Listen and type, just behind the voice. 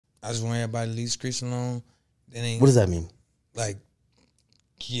I just want everybody to leave the streets alone. What does that mean? Like,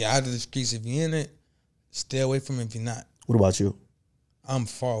 get out of the streets if you're in it. Stay away from it if you're not. What about you? I'm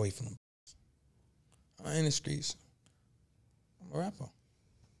far away from them. I'm not in the streets. I'm a rapper.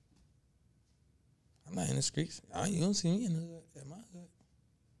 I'm not in the streets. You don't see me in the hood, at my hood.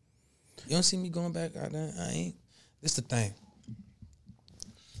 You don't see me going back out there. I ain't. This the thing.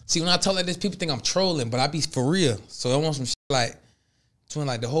 See, when I talk like this, people think I'm trolling, but I be for real. So I want some shit like,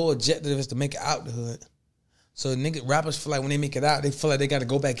 the whole objective is to make it out the hood. So rappers feel like when they make it out, they feel like they got to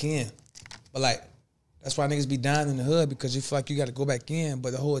go back in. But like, that's why niggas be dying in the hood, because you feel like you got to go back in,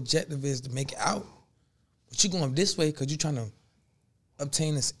 but the whole objective is to make it out. But you going this way because you trying to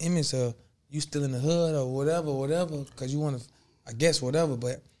obtain this image of you still in the hood or whatever, because you want to, I guess, whatever,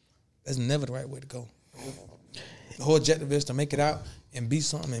 but that's never the right way to go. The whole objective is to make it out and be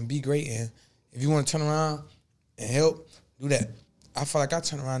something and be great. And if you want to turn around and help, do that. I feel like I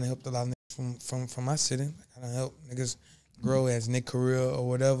turned around and helped a lot of niggas from my city. Like I done helped niggas grow as Nick career or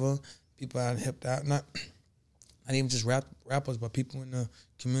whatever. People I helped out. Not even just rappers, but people in the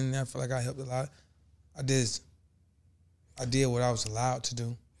community. I feel like I helped a lot. I did what I was allowed to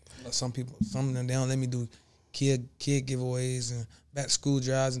do. Like some of them, they don't let me do kid giveaways and back to school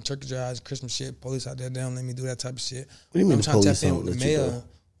drives and turkey drives, Christmas shit. Police out there, they don't let me do that type of shit. What do you mean I'm trying to tap in police with the mayor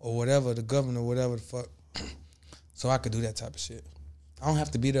or whatever, the governor, whatever the fuck, so I could do that type of shit. I don't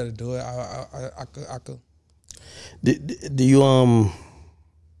have to be there to do it. I could. Do you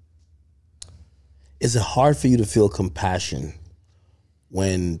is it hard for you to feel compassion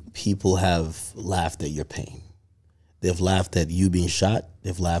when people have laughed at your pain? They've laughed at you being shot.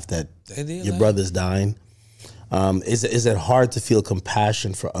 They've laughed at your brother's dying. Is it hard to feel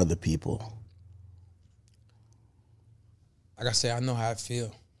compassion for other people? Like I said, I know how I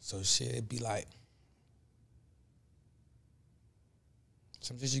feel. So shit, it'd be like,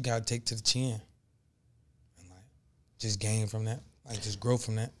 some shit you gotta take to the chin. And like, just gain from that. Like, just grow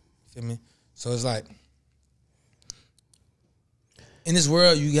from that. Feel me? So it's like, in this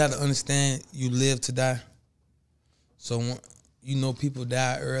world, you gotta understand you live to die. So when, you know people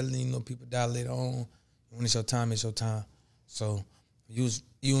die early, you know people die later on. When it's your time, it's your time. So you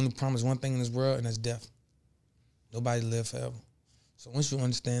only promise one thing in this world, and that's death. Nobody live forever. So once you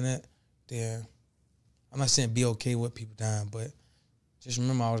understand that, then I'm not saying be okay with people dying, but just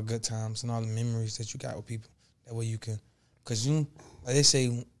remember all the good times and all the memories that you got with people. That way you can, because like they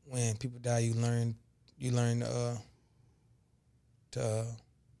say, when people die, you learn to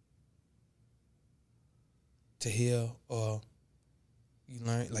heal, or you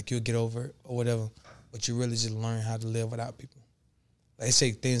learn, like, you'll get over it or whatever, but you really just learn how to live without people. Like they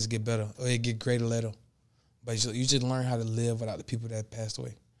say, things get better or they get greater later, but you just learn how to live without the people that passed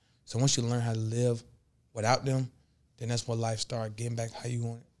away. So once you learn how to live without them, then that's when life start getting back how you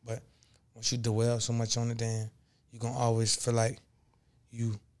want it. But once you dwell so much on it, then you're going to always feel like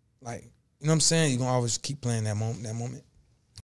you know what I'm saying? You're going to always keep playing that moment.